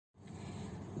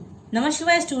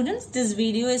Namaskar students, this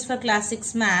video is for class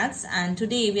 6 maths and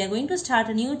today we are going to start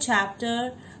a new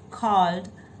chapter called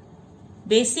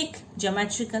Basic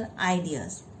Geometrical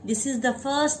Ideas. This is the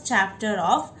first chapter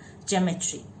of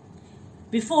geometry.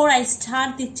 Before I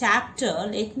start the chapter,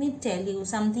 let me tell you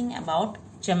something about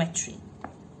geometry.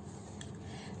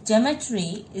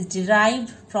 Geometry is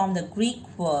derived from the Greek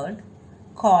word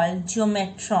called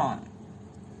geometron.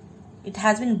 It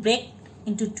has been broken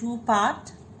into two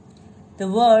parts. The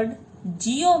word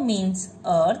geo means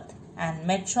earth and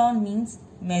metron means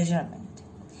measurement.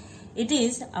 It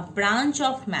is a branch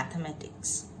of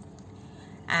mathematics,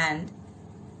 and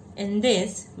in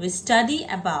this we study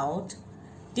about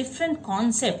different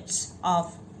concepts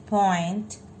of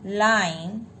point,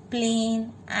 line,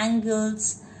 plane,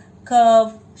 angles,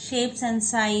 curve, shapes and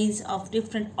size of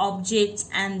different objects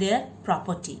and their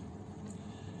property.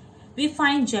 We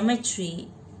find geometry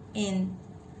in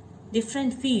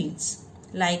different fields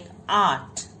like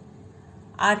art,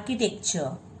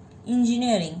 architecture,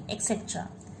 engineering, etc.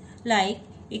 Like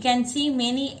you can see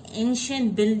many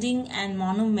ancient buildings and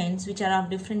monuments which are of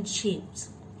different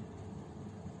shapes.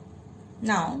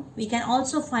 Now we can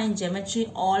also find geometry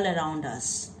all around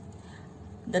us.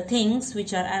 The things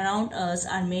which are around us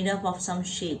are made up of some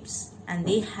shapes and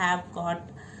they have got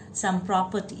some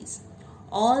properties.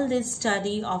 All this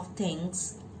study of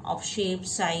things of shape,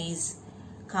 size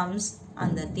comes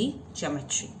under the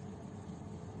geometry.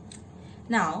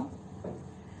 Now,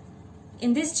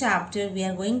 in this chapter, we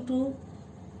are going to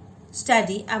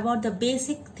study about the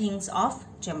basic things of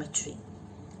geometry.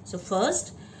 So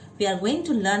first, we are going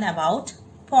to learn about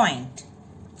point,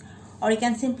 or you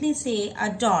can simply say a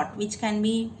dot, which can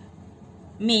be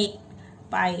made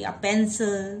by a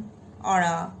pencil or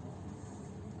a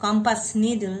compass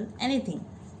needle, anything.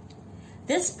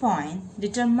 This point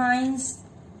determines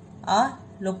a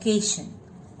location,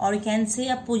 or you can say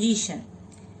a position.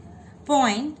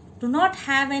 Point do not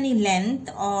have any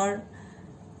length or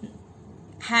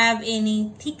have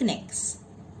any thickness.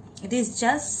 It is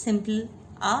just simple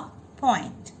a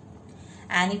point,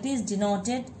 and it is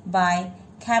denoted by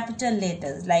capital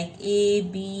letters like A,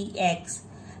 B, X.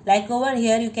 Like over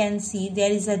here you can see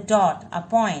there is a dot, a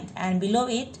point, and below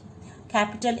it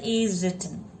capital A is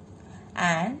written.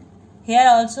 And here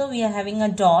also we are having a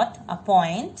dot, a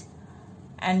point,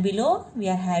 and below we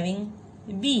are having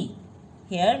B.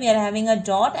 Here we are having a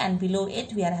dot and below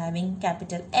it we are having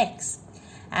capital X.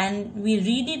 And we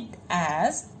read it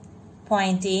as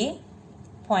point A,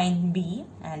 point B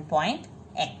and point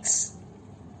X.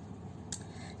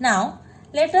 Now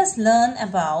let us learn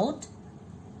about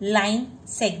line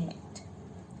segment.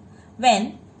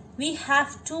 When we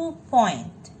have 2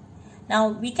 points, now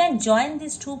we can join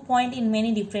these 2 points in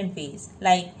many different ways.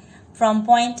 Like from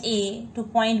point A to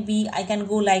point B, I can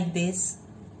go like this,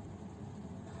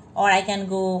 or I can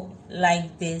go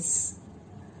like this.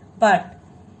 But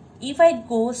if I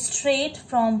go straight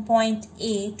from point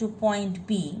A to point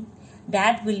B,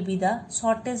 that will be the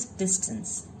shortest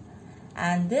distance.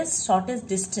 And this shortest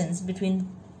distance between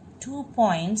 2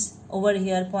 points over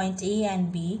here, point A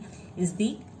and B, is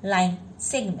the line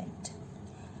segment.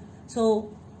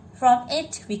 So from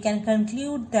it we can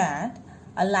conclude that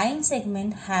a line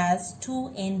segment has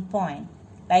 2 endpoints.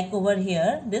 Like over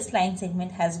here, this line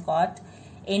segment has got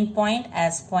endpoint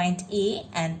as point A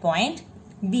and point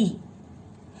B.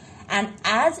 And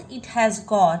as it has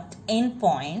got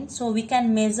endpoint, so we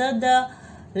can measure the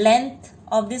length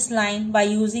of this line by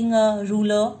using a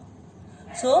ruler.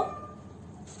 So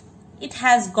it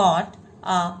has got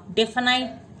a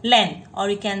definite length, or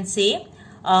you can say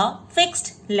a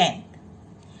fixed length.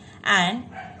 And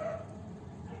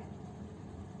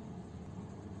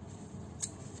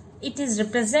it is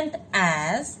represented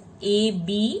as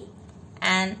AB,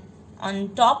 and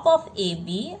on top of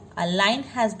AB a line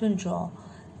has been drawn.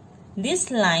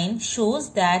 This line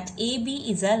shows that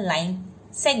AB is a line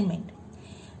segment.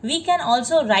 We can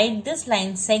also write this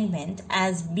line segment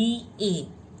as BA,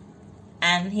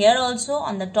 and here also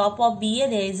on the top of BA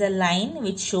there is a line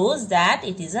which shows that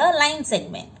it is a line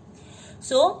segment.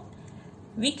 So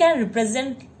we can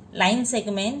represent line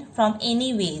segment from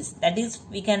any ways. That is,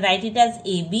 we can write it as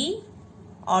AB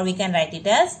or we can write it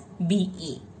as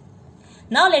BA.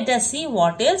 Now let us see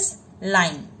what is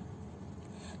line.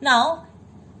 Now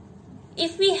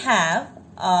if we have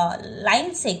a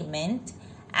line segment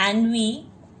and we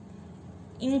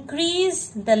increase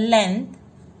the length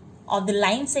of the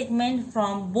line segment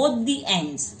from both the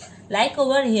ends, like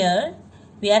over here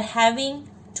we are having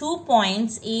 2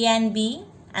 points A and B,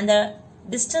 and the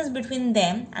distance between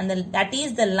them, and that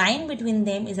is the line between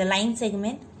them, is a line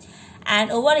segment.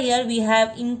 And over here we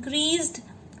have increased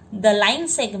the line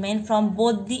segment from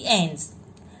both the ends,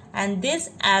 and this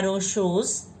arrow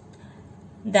shows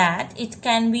that it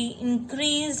can be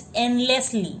increased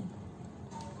endlessly.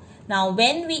 Now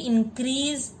when we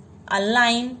increase a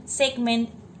line segment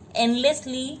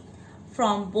endlessly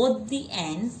from both the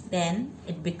ends, then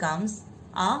it becomes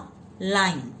a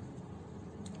line.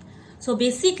 So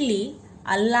basically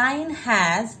a line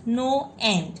has no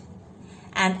end,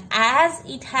 and as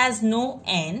it has no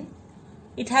end,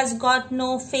 it has got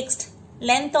no fixed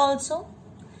length also,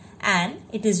 and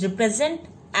it is represented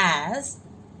as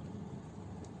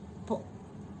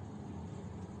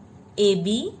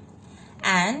AB,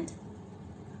 and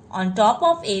on top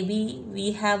of AB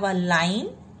we have a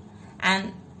line,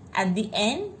 and at the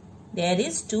end there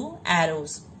is two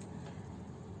arrows.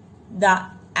 The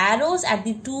arrows at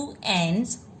the two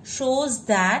ends shows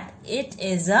that it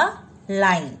is a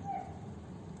line.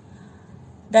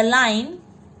 The line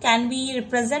can be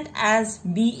represented as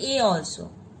BA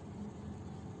also,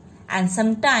 and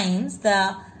sometimes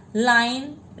the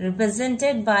line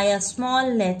represented by a small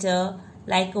letter,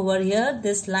 like over here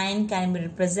this line can be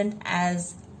represented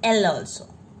as L also.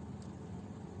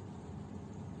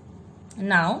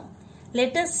 Now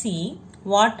let us see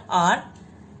what are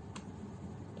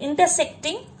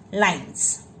intersecting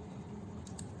lines.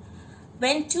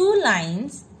 When two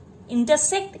lines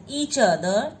intersect each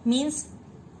other, means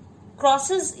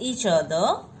crosses each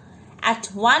other at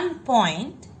one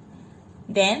point,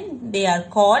 then they are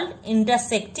called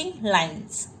intersecting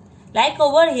lines. Like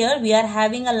over here we are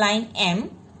having a line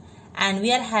M and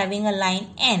we are having a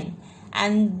line N,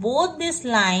 and both this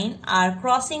line are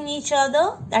crossing each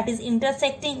other, that is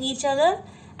intersecting each other,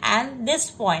 and this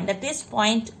point, that is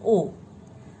point O.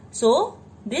 So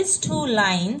these two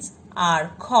lines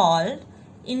are called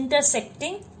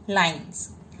intersecting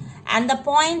lines, and the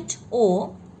point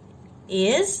O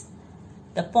is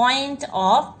the point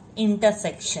of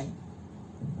intersection.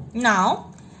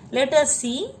 Now let us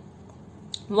see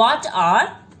what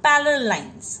are parallel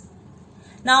lines.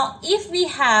 Now if we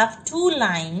have two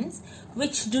lines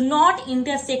which do not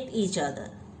intersect each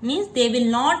other, means they will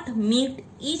not meet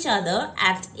each other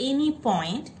at any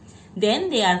point, then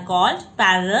they are called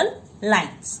parallel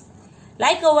lines.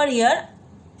 Like over here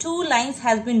two lines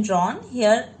has been drawn,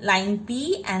 here line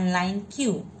P and line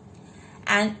Q,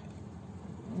 and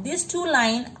these two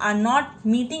lines are not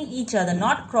meeting each other,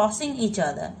 not crossing each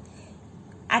other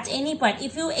at any point.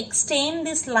 If you extend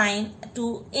this line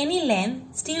to any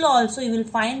length, still also you will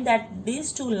find that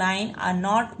these two lines are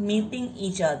not meeting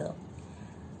each other.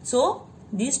 So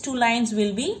these two lines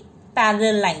will be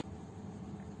parallel lines,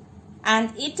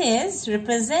 and it is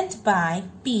represented by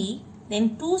P,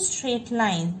 then two straight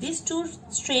lines. These two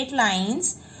straight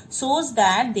lines shows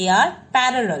that they are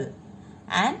parallel,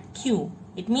 and Q,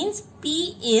 it means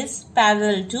P is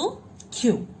parallel to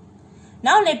Q.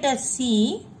 Now let us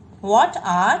see what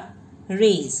are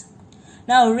rays.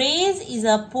 Now rays is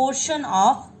a portion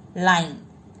of line.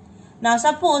 Now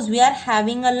suppose we are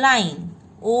having a line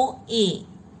OA.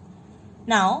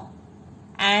 Now,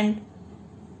 and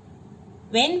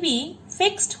when we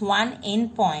fixed one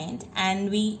end point and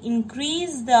we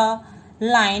increase the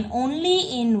line only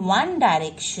in one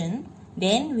direction,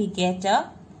 then we get a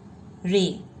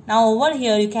ray. Now over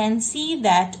here you can see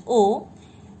that O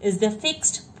is the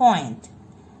fixed point,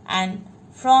 and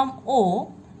from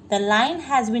O the line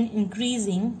has been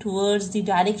increasing towards the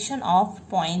direction of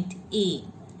point A.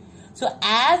 So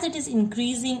as it is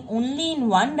increasing only in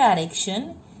one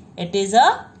direction, it is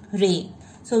a ray.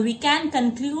 So we can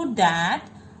conclude that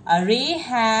a ray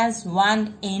has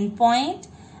one end point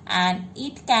and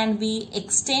it can be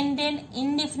extended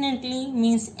indefinitely,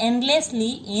 means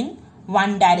endlessly, in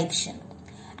one direction,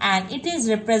 and it is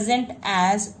represented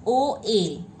as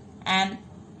OA, and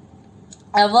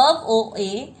above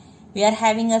OA we are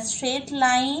having a straight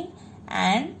line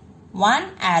and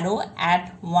one arrow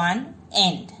at one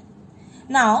end.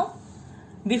 Now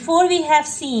before we have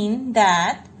seen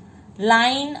that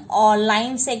line or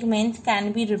line segment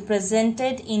can be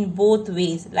represented in both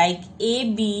ways, like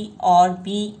AB or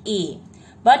BA,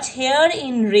 but here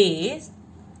in rays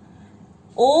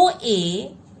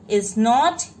OA is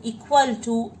not equal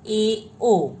to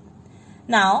AO.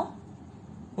 Now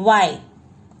why?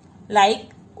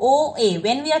 Like OA,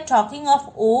 when we are talking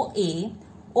of OA,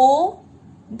 O,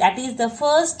 that is the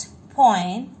first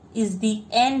point, is the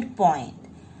end point,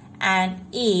 and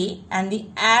A and the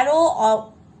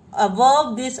arrow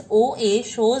above this OA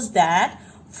shows that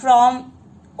from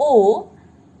O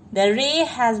the ray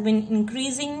has been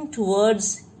increasing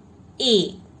towards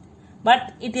A,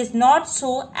 but it is not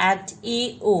so at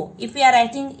AO. If we are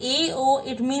writing AO,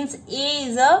 it means A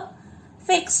is a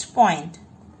fixed point.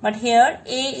 But here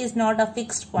A is not a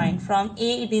fixed point. From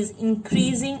A it is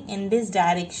increasing in this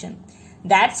direction.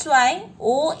 That's why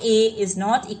OA is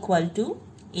not equal to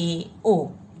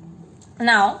AO.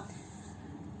 Now,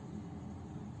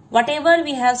 whatever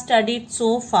we have studied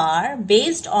so far,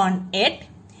 based on it,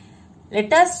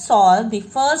 let us solve the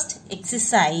first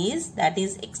exercise, that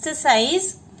is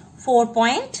exercise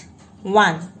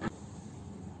 4.1.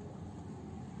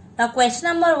 Now question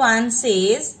number 1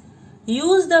 says,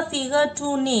 use the figure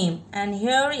to name, and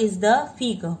here is the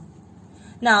figure.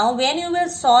 Now when you will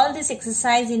solve this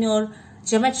exercise in your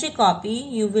geometry copy,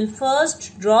 you will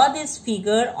first draw this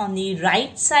figure on the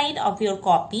right side of your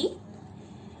copy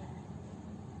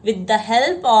with the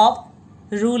help of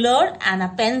ruler and a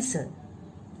pencil,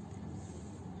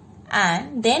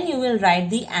 and then you will write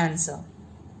the answer.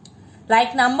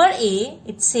 Like number A,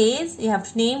 it says you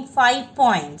have to name 5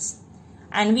 points,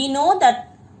 and we know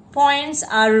that points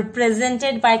are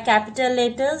represented by capital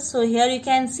letters. So here you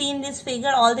can see in this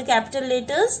figure all the capital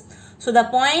letters. So the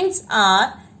points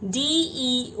are D,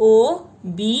 E, O,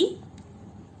 B,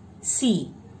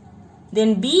 C.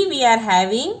 Then B, we are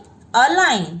having a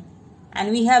line,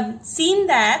 and we have seen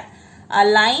that a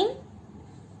line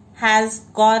has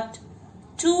got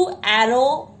 2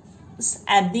 arrows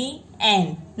at the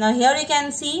end. Now here you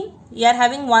can see we are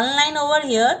having one line over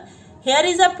here. Here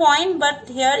is a point, but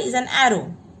here is an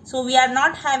arrow. So we are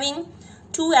not having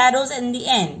 2 arrows in the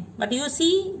end. But you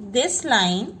see this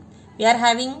line, we are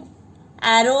having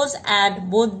arrows at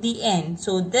both the ends.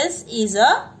 So this is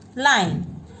a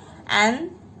line,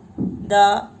 and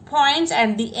the points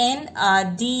at the end are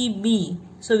DB.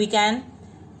 So we can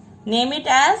name it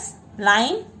as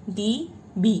line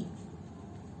DB.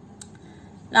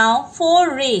 Now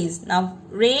for rays. Now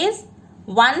rays,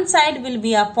 one side will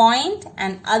be a point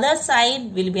and other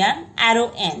side will be an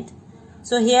arrow end.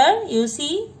 So here you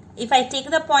see, if I take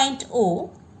the point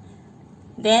O,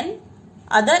 then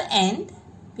other end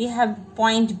we have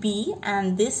point B,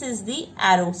 and this is the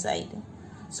arrow side.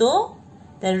 So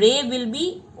the ray will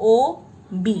be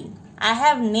OB. I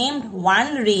have named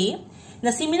one ray. In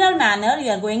a similar manner,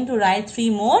 you are going to write 3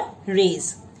 more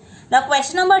rays. Now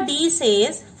question number D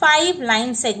says 5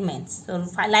 line segments. So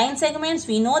line segments,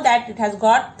 we know that it has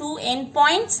got 2 end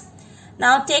points.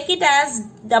 Now take it as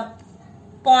the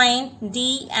point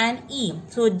D and E.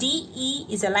 So DE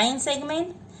is a line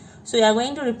segment. So you are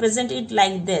going to represent it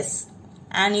like this,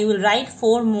 and you will write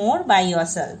 4 more by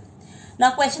yourself.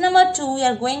 Now question number 2, you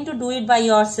are going to do it by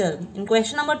yourself. In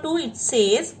question number 2, it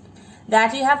says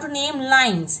that you have to name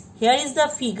lines. Here is the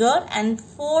figure and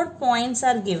 4 points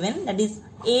are given, that is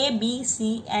A, B,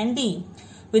 C and D.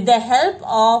 With the help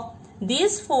of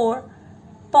these 4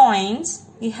 points,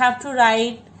 you have to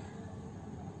write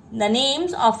the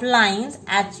names of lines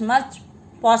as much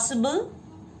possible,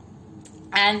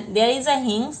 and there is a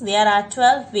hint. There are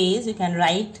 12 ways you can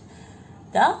write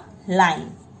the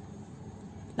line.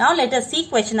 Now let us see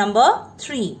question number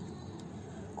 3.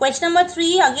 Question number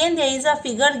 3, again there is a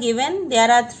figure given. There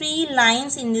are 3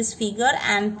 lines in this figure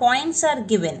and points are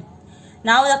given.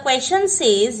 Now the question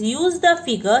says use the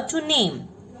figure to name.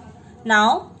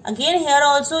 Now again here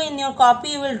also in your copy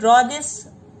you will draw this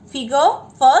figure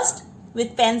first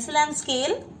with pencil and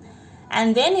scale,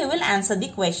 and then you will answer the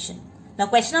question. Now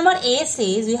question number A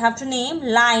says you have to name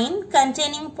line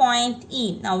containing point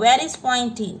E. Now where is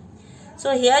point E?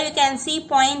 So here you can see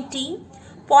point T.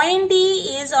 Point T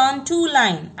is on 2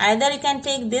 lines. Either you can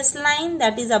take this line,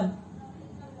 that is a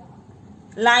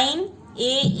line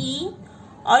AE,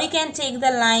 or you can take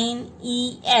the line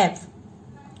EF.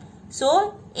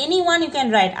 So any one you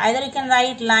can write. Either you can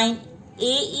write line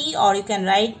AE or you can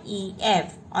write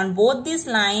EF. On both this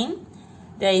line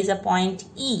there is a point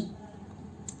E.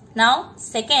 Now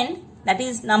second, that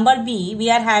is number B, we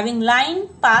are having line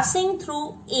passing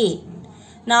through A.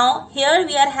 Now here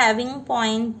we are having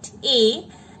point A,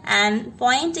 and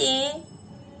point A,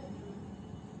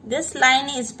 this line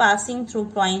is passing through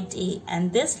point A,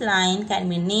 and this line can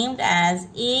be named as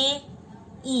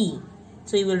AE.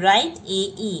 So you will write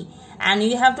AE, and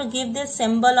you have to give this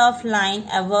symbol of line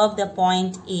above the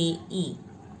point AE.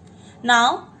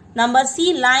 Now number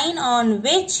C, line on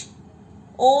which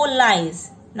O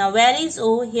lies. Now where is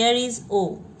O? Here is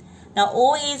O. Now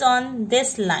O is on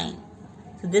this line.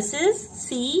 So this is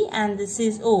C and this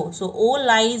is O. So O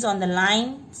lies on the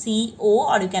line CO,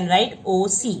 or you can write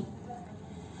OC.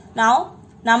 Now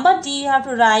number D, you have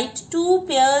to write 2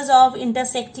 pairs of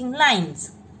intersecting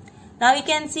lines. Now you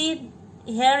can see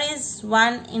here is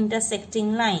one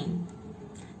intersecting line,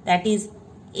 that is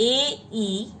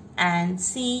AE and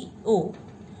CO.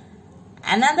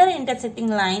 Another intersecting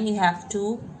line you have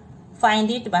to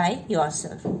find it by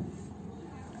yourself.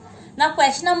 Now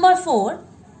question number 4.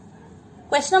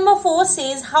 Question number 4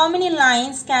 says how many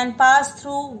lines can pass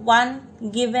through one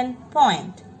given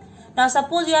point. Now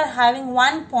suppose you are having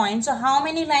 1 point, so how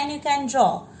many lines you can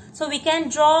draw? So we can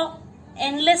draw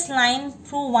endless line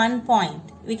through 1 point.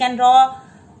 We can draw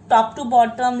top to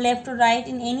bottom, left to right,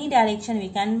 in any direction we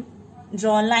can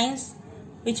draw lines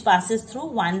which passes through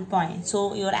 1 point.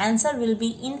 So your answer will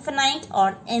be infinite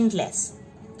or endless.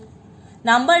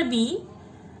 Number B,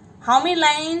 how many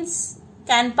lines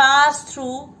can pass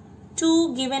through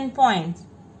 2 given points?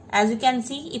 As you can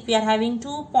see, if we are having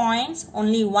 2 points,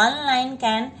 only 1 line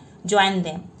can join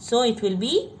them. So it will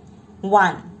be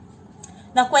 1.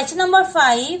 Now question number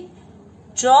 5,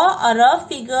 draw a rough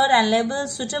figure and label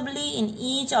suitably in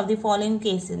each of the following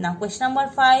cases. Now question number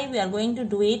 5, we are going to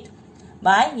do it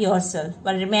by yourself.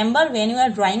 But remember, when you are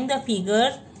drawing the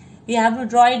figure, you have to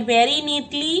draw it very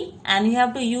neatly and you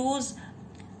have to use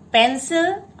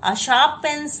pencil, a sharp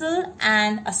pencil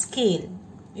and a scale.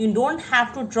 You don't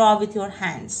have to draw with your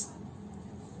hands.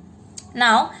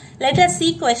 Now let us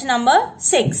see question number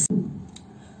 6.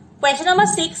 Question number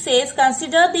 6 says,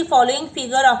 consider the following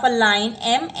figure of a line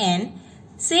MN.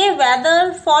 Say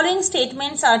whether following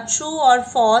statements are true or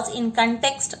false in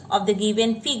context of the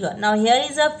given figure. Now here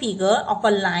is a figure of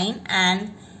a line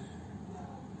and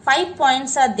 5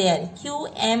 points are there, Q,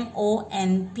 M, O,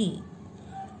 and P.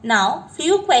 Now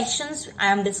few questions I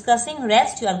am discussing,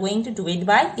 rest you are going to do it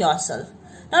by yourself.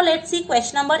 Now let's see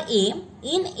question number A.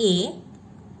 In A,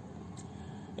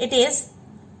 it is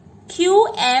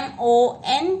Q, M, O,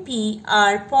 N, P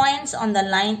are points on the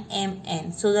line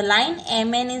MN. So the line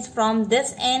MN is from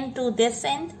this end to this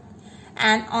end,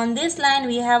 and on this line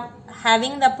we have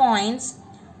having the points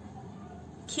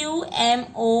Q, M,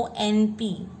 O, N,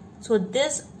 P. So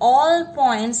this all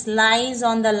points lies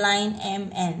on the line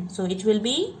MN. So it will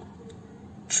be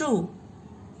true.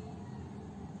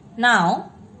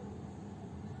 Now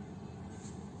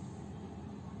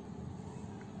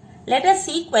let us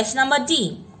see question number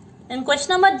D. In question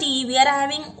number D, we are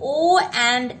having O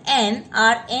and N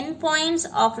are endpoints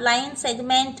of line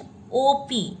segment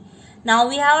OP. Now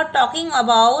we are talking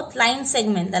about line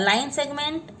segment, the line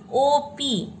segment OP.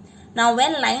 Now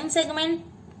when line segment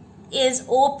is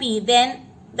OP, then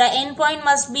the endpoint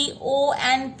must be O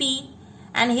and P,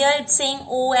 and here it's saying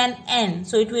O and N,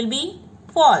 so it will be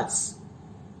false.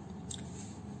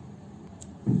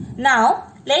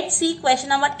 Now let's see question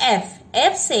number F.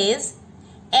 F says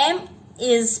M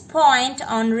is point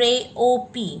on ray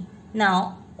OP.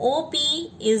 Now OP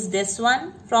is this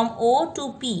one from O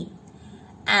to P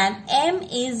and M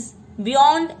is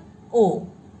beyond O,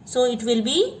 so it will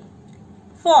be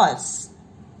false.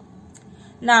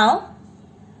 Now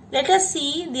let us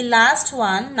see the last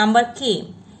one, number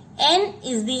K. N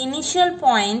is the initial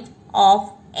point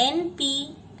of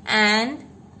NP and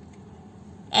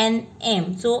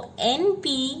NM. So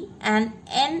NP and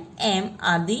NM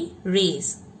are the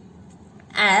rays.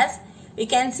 As we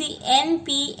can see,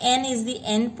 NP, N is the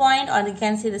end point, or you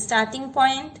can see the starting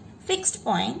point, fixed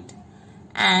point,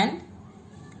 and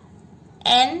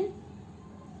NM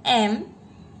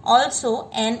also,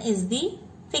 N is the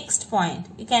fixed point.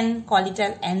 You can call it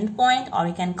as end point, or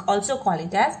you can also call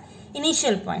it as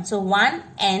initial point. So one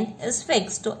end is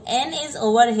fixed. So N is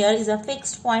over here is a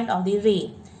fixed point of the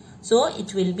ray. So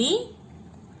it will be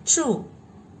true.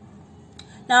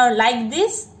 Now like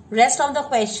this, rest of the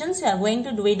questions you are going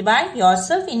to do it by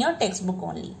yourself in your textbook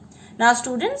only. Now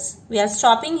students, we are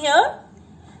stopping here,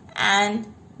 and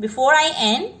before I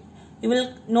end, you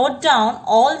will note down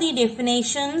all the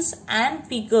definitions and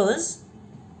figures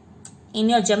in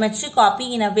your geometry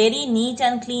copy in a very neat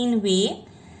and clean way.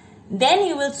 Then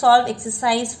you will solve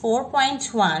exercise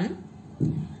 4.1,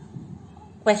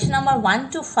 question number 1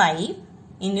 to 5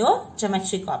 in your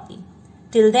geometry copy.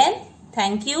 Till then,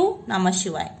 thank you. Namah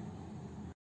Shivaya.